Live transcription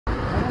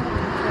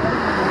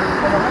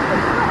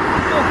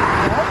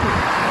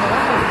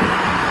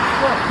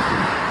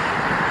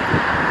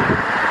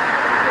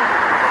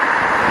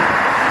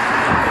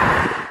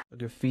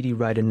graffiti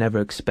writer never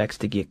expects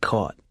to get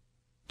caught,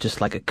 just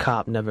like a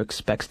cop never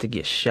expects to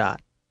get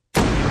shot.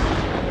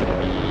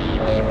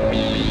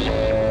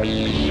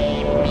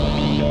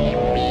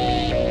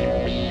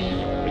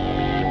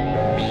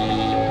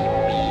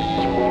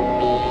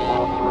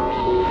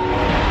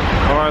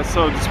 Alright,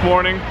 so this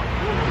morning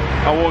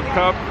I woke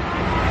up,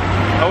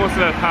 I wasn't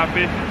that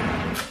happy.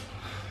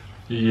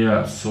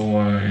 Yeah, so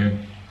I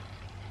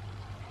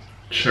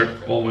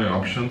checked all my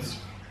options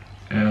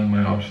and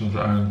my options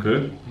are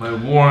good. My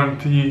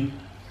warranty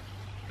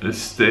is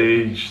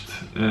staged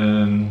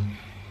in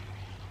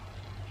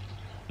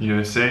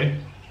USA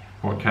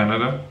or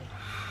Canada,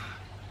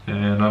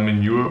 and I'm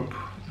in Europe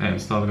and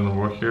it's not gonna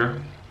work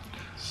here.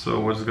 So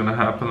what's gonna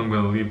happen, I'm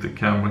gonna leave the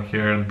camera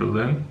here in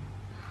Berlin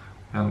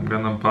and I'm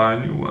gonna buy a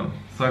new one.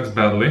 Sucks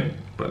badly,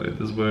 but it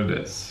is what it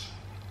is.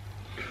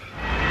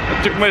 I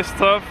took my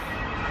stuff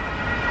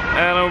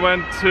and I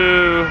went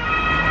to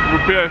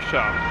repair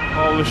shop.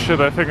 Holy shit,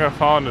 I think I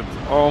found it.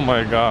 Oh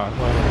my god.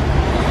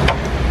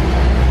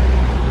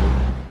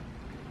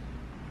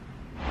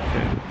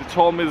 Okay. They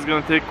told me it's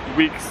gonna take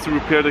weeks to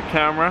repair the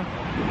camera,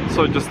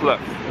 so I just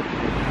left.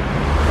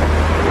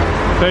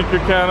 Thank you,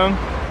 Canon.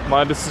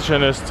 My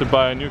decision is to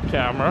buy a new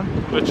camera,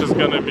 which is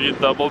gonna be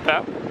double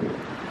tap.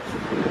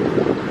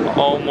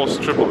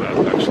 Almost triple that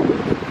actually.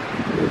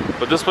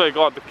 But this way I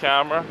got the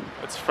camera,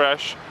 it's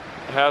fresh.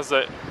 It has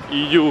a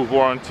EU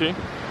warranty,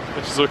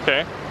 which is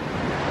okay.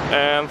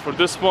 And for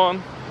this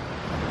one,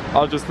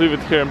 I'll just leave it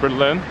here in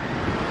Berlin.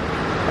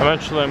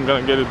 Eventually I'm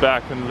gonna get it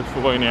back in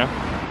Lithuania.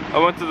 I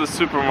went to the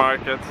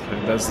supermarket.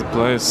 Okay, that's the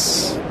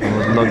place. I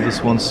would love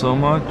this one so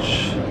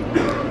much.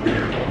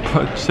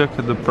 But check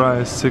at the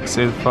price,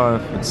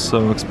 $685. It's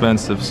so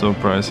expensive, so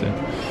pricey.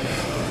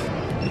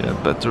 Yeah,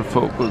 better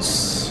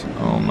focus.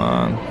 Oh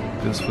man,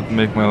 this would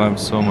make my life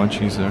so much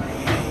easier.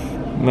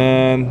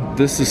 Man,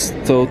 this is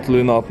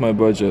totally not my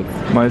budget.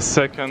 My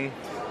second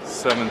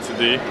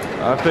 70D.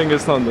 I think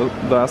it's not the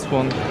last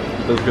one.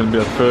 There's gonna be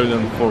a third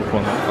and fourth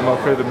one. I'm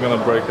afraid I'm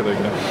gonna break it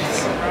again.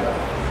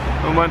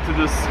 I went to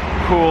this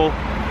cool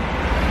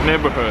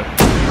neighborhood.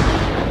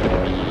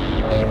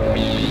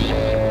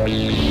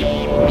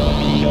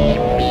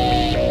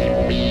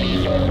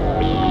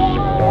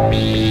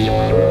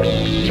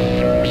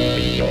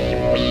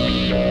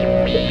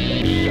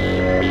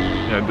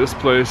 Yeah, this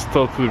place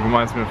totally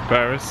reminds me of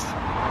Paris,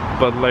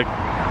 but like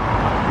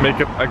make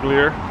it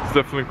uglier. It's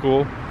definitely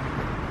cool,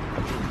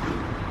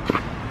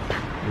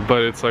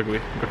 but it's ugly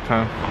big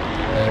time.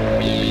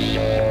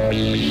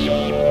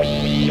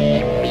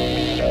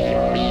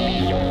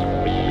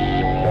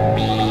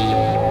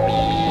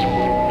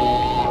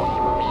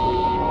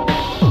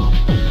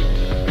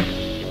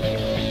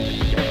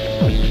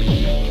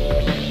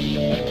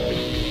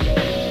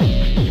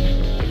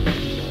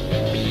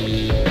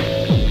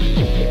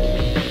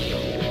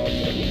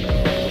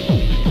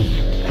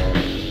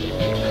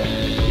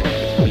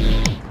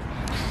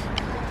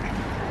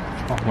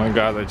 Oh my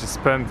god, I just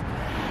spent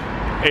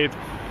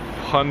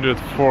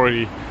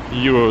 840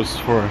 euros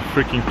for a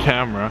freaking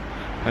camera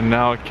and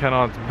now I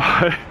cannot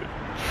buy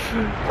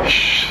a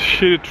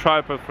shitty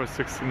tripod for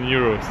 16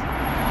 euros.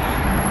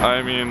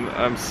 I mean,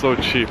 I'm so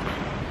cheap.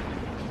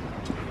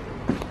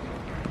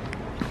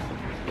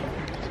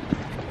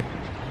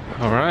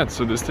 Alright,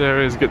 so this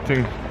area is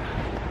getting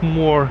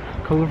more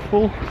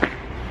colorful,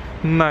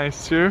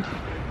 nicer.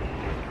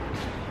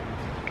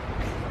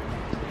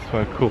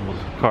 Quite cool.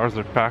 Cars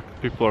are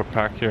packed, people are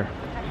packed here.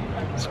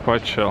 It's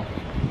quite chill,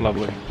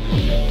 lovely.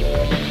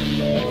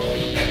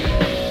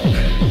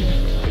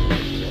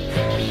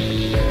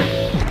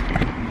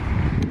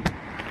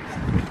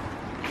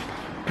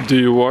 Do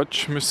you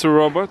watch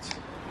Mr.Robot?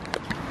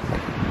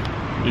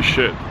 You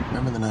should.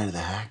 Remember the night of the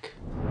hack?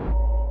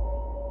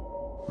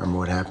 Remember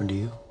what happened to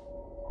you?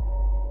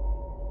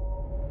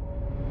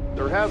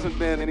 There hasn't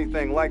been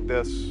anything like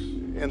this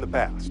in the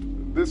past.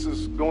 This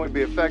is going to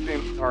be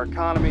affecting our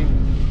economy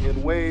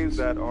in ways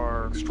that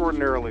are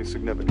extraordinarily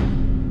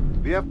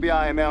significant. The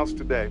FBI announced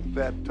today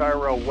that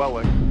Tyrell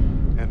Wellick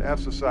and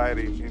F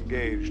Society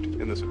engaged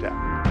in this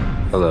attack.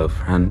 Hello,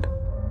 friend.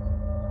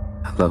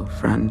 Hello,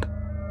 friend.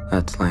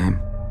 That's lame.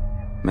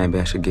 Maybe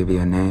I should give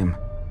you a name.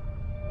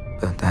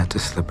 But that's a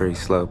slippery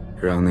slope.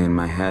 You're only in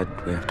my head.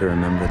 We have to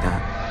remember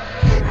that.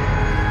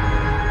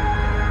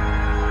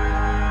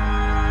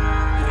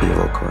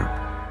 Evil Corp.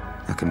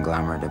 A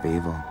conglomerate of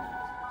evil.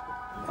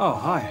 Oh,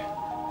 hi.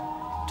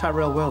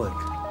 Tyrell Wellick.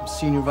 I'm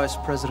Senior Vice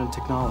President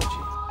Technology.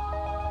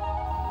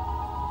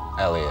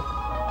 Elliot.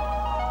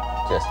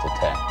 Just a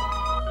tech.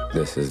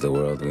 This is the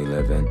world we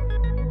live in.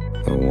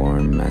 The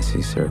warm,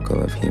 messy circle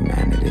of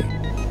humanity.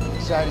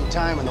 Exciting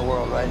time in the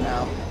world right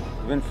now.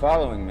 You've been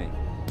following me.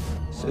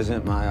 This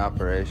isn't my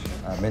operation.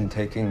 I've been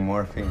taking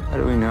morphine. How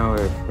do we know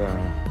if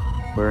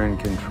we're in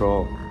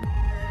control?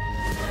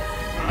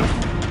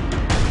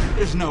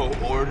 There's no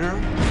order.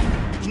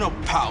 There's no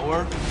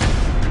power.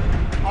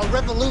 Our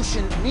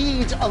revolution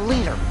needs a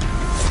leader.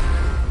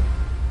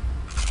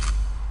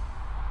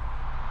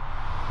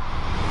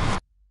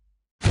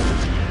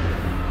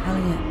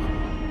 Elliot,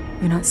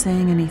 you're not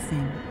saying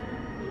anything.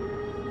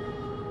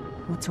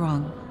 What's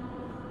wrong?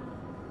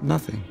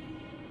 Nothing.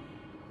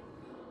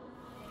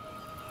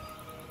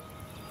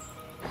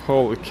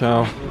 Holy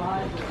cow.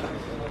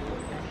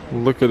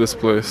 Look at this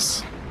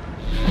place.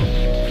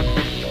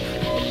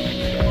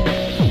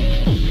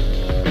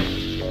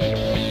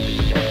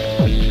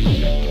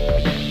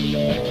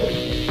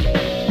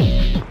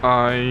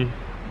 I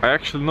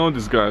actually know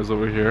these guys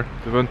over here.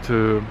 They went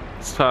to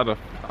Startup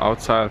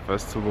Outside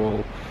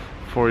Festival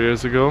 4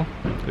 years ago.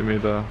 They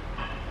made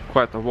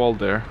quite a wall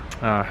there.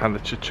 Had a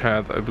chit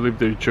chat. I believe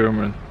they're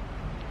German,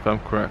 if I'm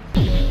correct.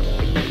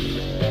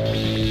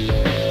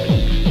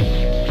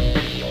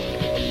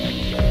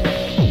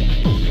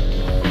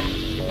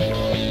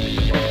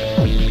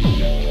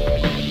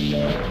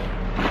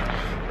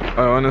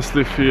 I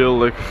honestly feel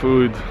like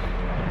food.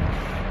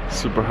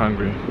 Super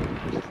hungry.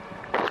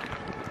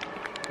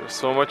 There's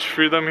so much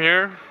freedom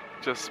here.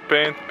 Just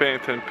paint,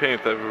 paint and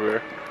paint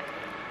everywhere.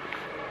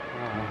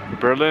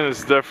 Berlin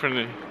is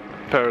definitely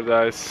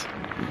paradise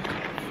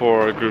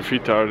for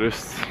graffiti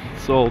artists.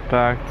 It's all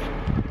packed.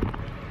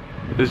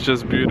 It's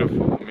just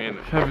beautiful. I mean,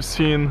 have you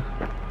seen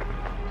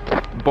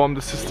Bomb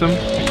the System?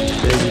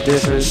 There's a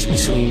difference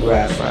between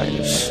graph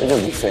writers. You're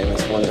gonna be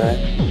famous one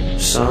day.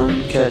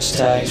 Some catch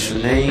tags for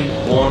name,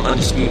 Born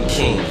undisputed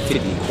king,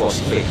 50 across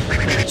the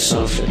face.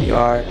 some for the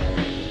art,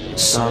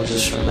 some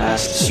just for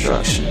mass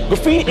destruction.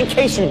 Graffiti, in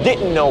case you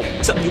didn't know,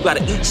 something you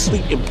gotta eat,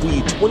 sleep, and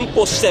breathe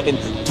 24/7,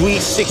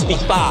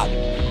 365.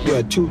 You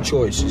had two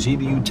choices.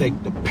 Either you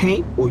take the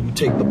paint or you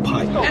take the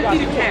pipe. In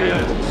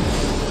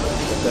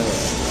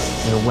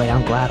a way,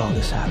 I'm glad all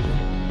this happened.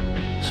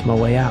 It's my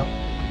way out.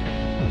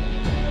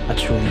 I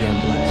truly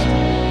am blessed.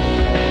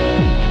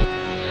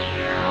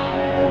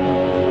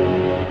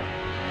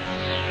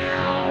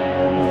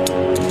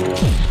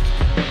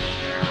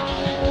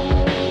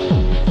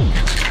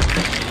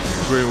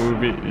 Great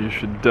movie, you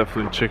should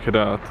definitely check it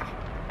out.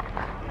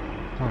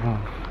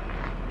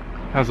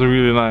 Has a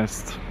really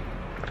nice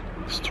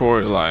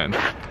storyline,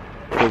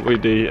 the way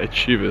they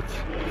achieve it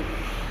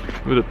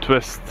with a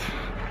twist.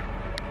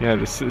 Yeah,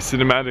 the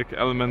cinematic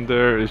element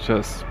there is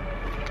just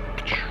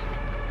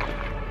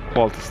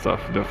quality stuff,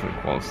 definitely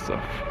quality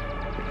stuff.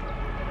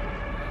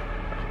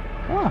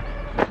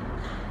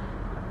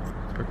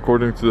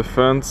 According to the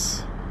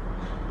fence,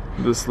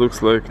 this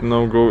looks like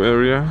no-go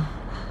area.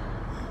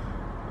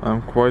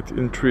 I'm quite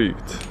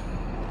intrigued.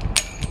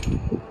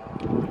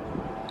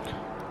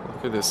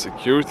 Look at the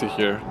security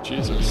here,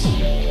 Jesus.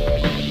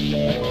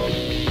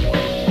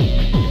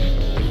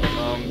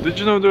 Did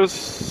you know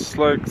there's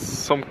like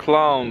some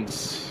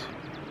clowns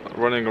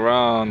running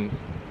around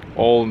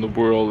all in the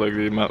world, like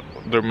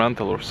they're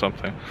mental or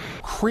something?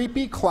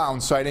 Creepy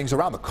clown sightings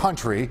around the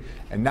country,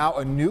 and now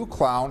a new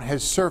clown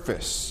has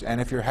surfaced.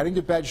 And if you're heading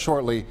to bed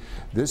shortly,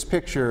 this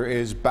picture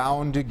is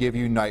bound to give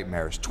you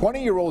nightmares.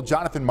 20-year-old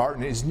Jonathan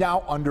Martin is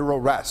now under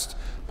arrest.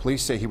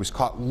 Police say he was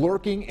caught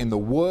lurking in the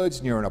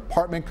woods near an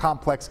apartment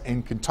complex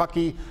in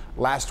Kentucky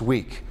last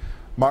week.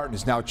 Martin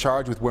is now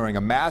charged with wearing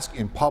a mask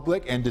in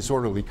public and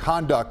disorderly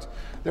conduct.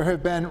 There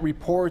have been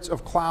reports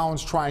of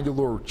clowns trying to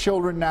lure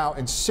children now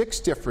in 6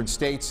 different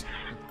states.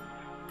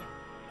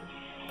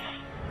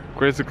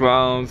 Crazy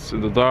clowns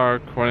in the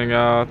dark running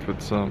out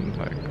with some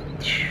like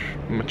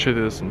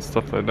machetes and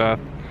stuff like that.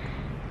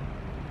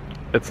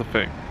 It's a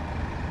thing.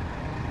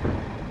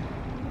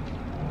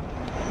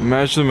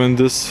 Imagine when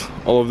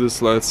all of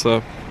this lights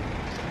up.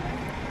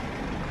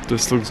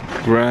 This looks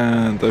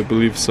grand, I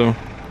believe so.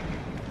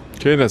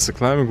 Okay, that's a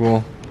climbing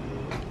wall.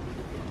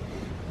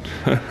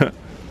 Yeah,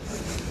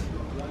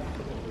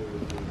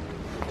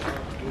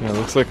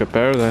 looks like a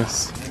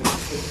paradise.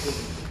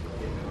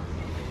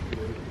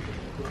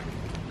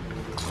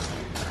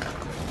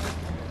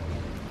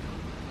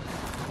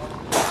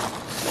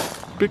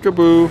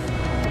 Peekaboo.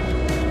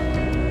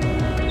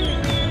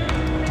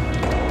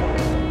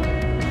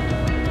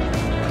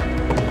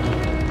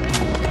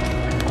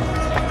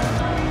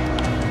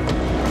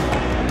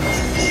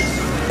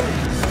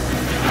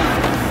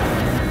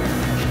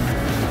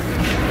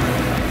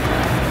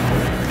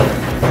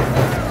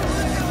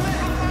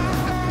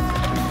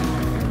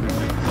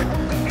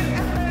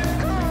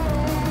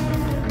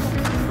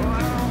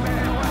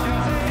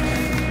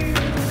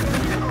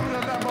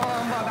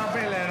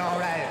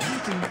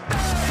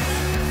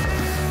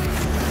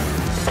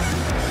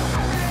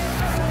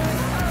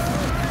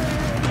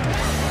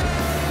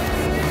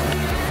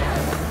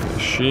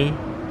 She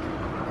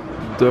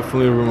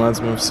definitely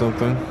reminds me of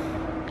something.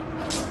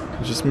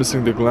 Just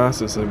missing the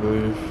glasses, I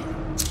believe.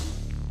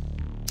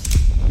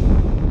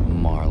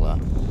 Marla,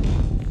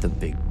 the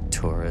big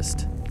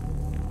tourist.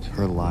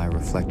 Her lie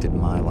reflected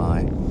my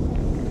lie.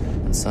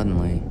 And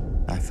suddenly,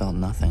 I felt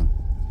nothing.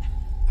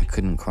 I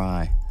couldn't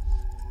cry.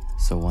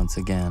 So once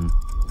again,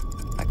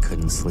 I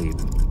couldn't sleep.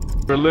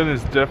 Berlin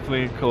is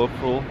definitely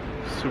colorful,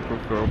 super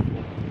colorful,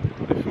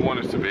 if you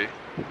want it to be.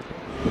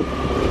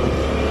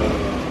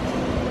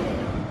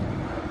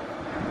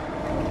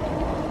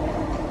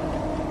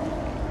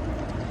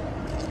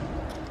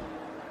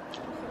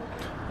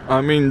 I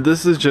mean,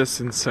 this is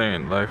just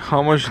insane. Like,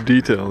 how much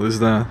detail is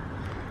that?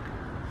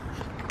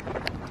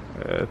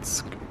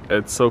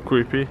 It's so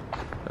creepy.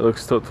 It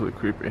looks totally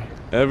creepy.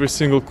 Every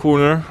single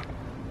corner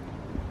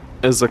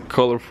is a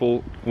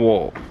colorful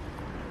wall.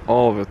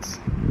 All of it.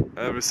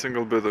 Every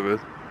single bit of it.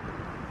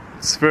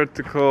 It's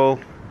vertical,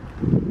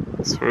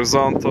 it's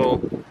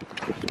horizontal,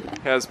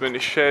 has many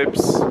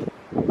shapes.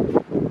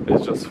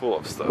 It's just full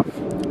of stuff.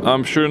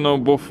 I'm sure you know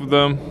both of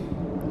them.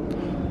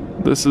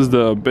 This is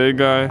the big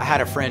guy. I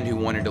had a friend who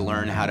wanted to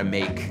learn how to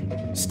make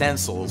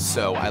stencils,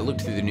 so I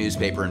looked through the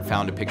newspaper and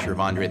found a picture of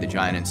Andre the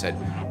Giant and said,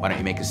 why don't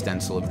you make a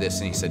stencil of this?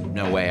 And he said,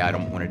 no way, I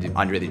don't want to do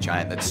Andre the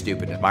Giant, that's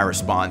stupid. My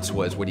response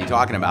was, what are you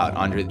talking about?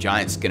 Andre the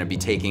Giant's gonna be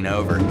taking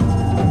over.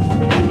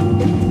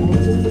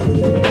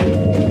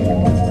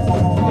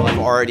 Well, I've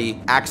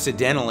already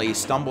accidentally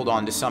stumbled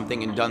onto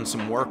something and done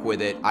some work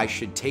with it. I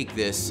should take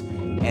this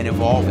and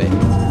evolve it.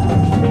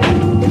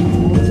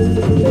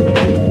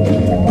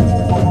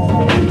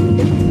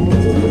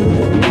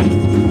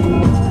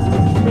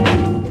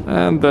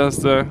 And that's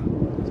the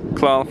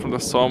clown from the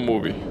Saw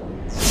movie.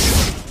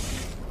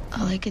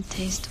 All I could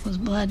taste was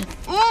blood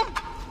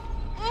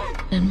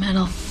and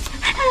metal.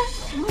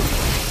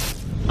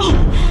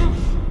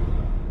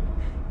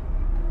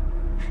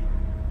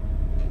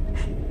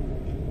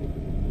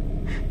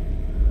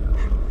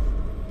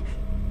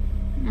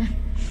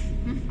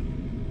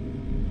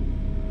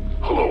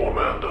 Hello,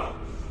 Amanda.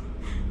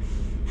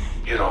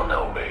 You don't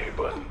know me,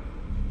 but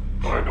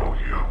I know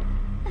you.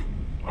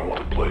 I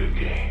want to play a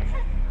game.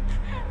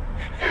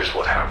 Here's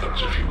what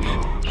happens if you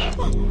lose.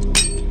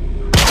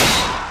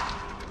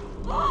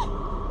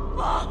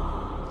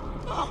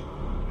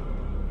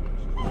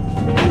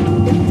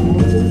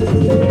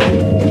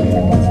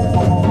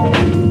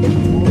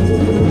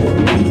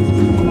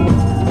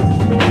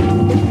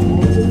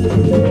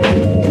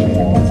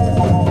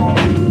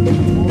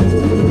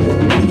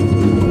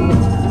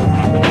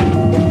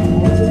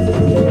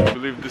 I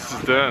believe this is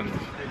the end.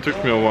 It took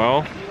me a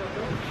while.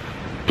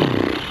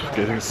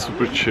 Getting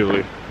super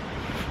chilly.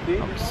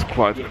 It's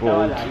quite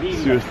cold,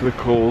 seriously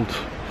cold.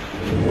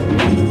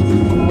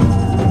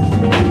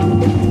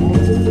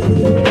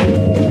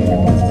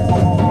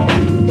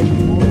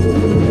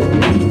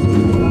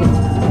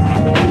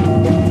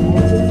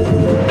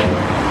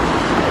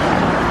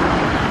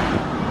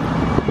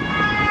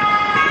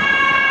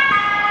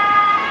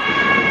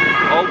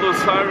 All those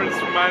sirens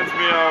reminds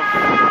me of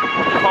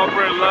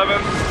Cobra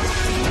 11.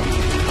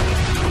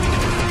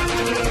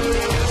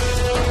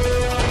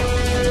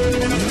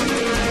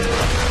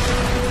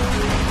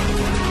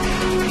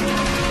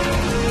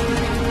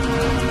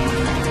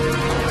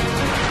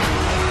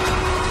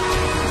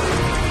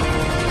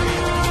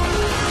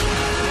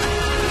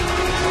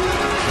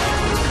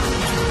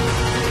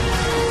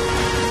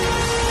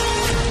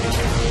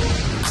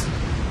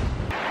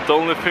 The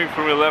only thing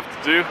for me left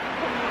to do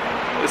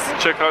is to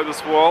check out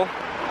this wall.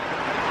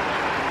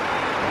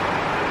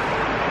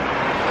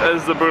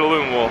 It's the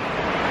Berlin Wall,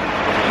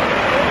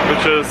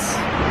 which has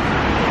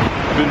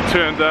been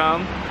turned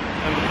down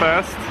in the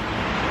past,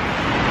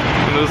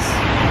 and there's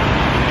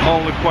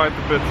only quite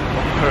a bit of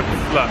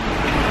earth left.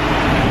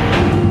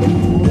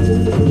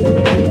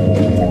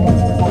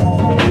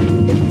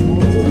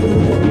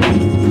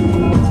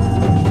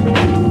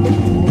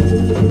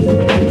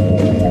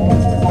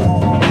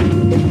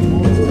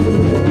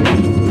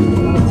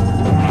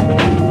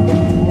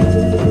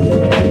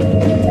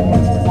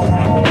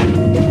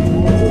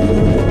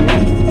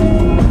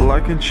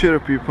 Like and cheer,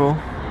 people.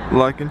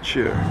 Like and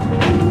cheer.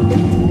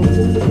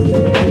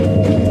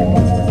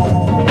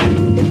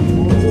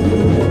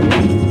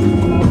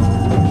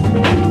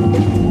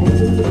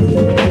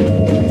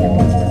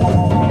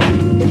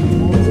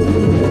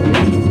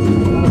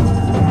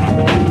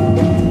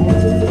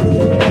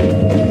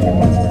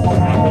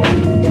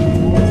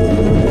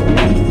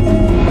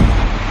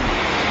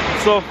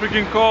 It's so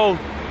freaking cold.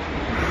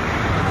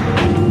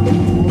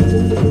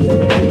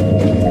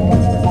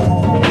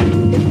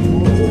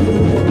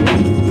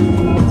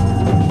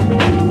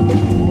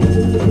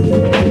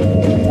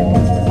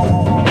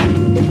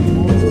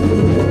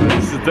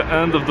 The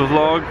end of the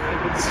vlog.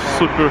 It's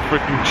super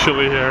freaking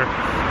chilly here.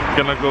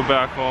 Gonna go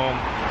back home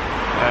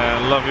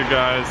and love you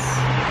guys.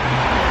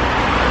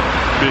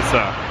 Peace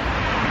out.